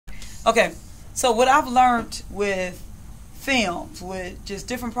Okay, so what I've learned with films, with just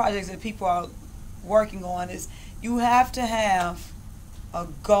different projects that people are working on, is you have to have a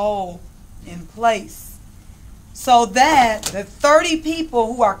goal in place so that the 30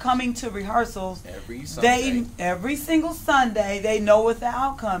 people who are coming to rehearsals every single Sunday, they know what the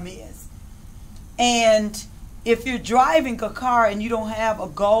outcome is. And if you're driving a car and you don't have a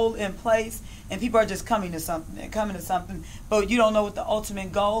goal in place, and people are just coming to something, but you don't know what the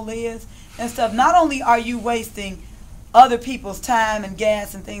ultimate goal is and stuff, not only are you wasting other people's time and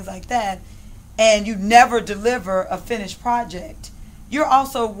gas and things like that, and you never deliver a finished project, you're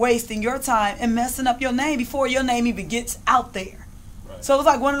also wasting your time and messing up your name before your name even gets out there. Right. So it's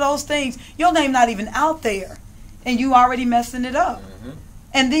like one of those things, your name not even out there, and you already messing it up. Mm-hmm.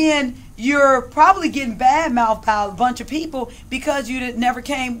 And then you're probably getting bad-mouthed by a bunch of people because you never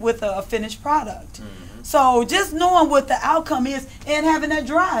came with a finished product. Mm-hmm. So just knowing what the outcome is and having that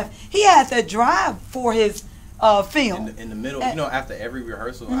drive. He has that drive for his film. In the middle, you know, after every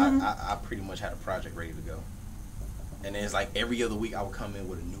rehearsal, mm-hmm. I pretty much had a project ready to go. And then it's like every other week I would come in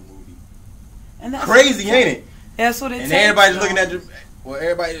with a new movie. And that's crazy, ain't it? That's what it takes. And everybody's looking at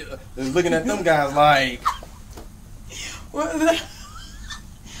everybody is looking at them guys like, well,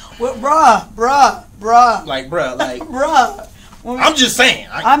 bruh. Like, like, bruh. I'm just saying.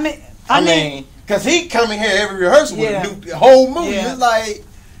 I mean, because he coming here every rehearsal with a new whole movie. Yeah. It's like,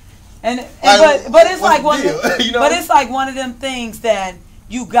 but it's like one, you know? But it's like one of them things that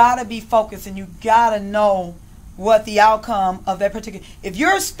you gotta be focused and you gotta know what the outcome of that particular. If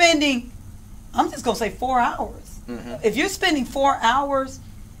you're spending, I'm just gonna say 4 hours. Mm-hmm. If you're spending 4 hours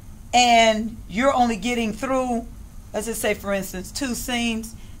and you're only getting through, let's just say for instance, 2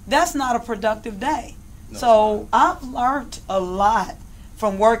 scenes, that's not a productive day. No, so I've learned a lot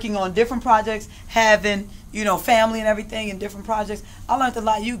from working on different projects, having, you know, family and everything in different projects. I learned a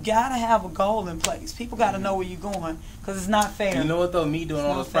lot. You gotta have a goal in place. People gotta know where you're going, because it's not fair. You know what though? Me doing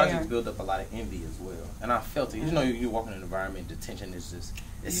all those projects build up a lot of envy as well, and I felt it. You know, you walk in an environment, the tension is just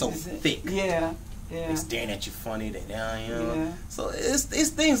so thick. Yeah. They staring at you funny. They down, you know. Yeah. So it's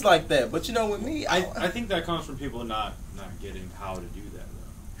things like that. But you know, with me, I think that comes from people not getting how to do that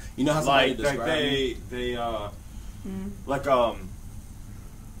though. You know how somebody describe they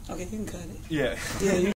Okay, you can cut it. Yeah.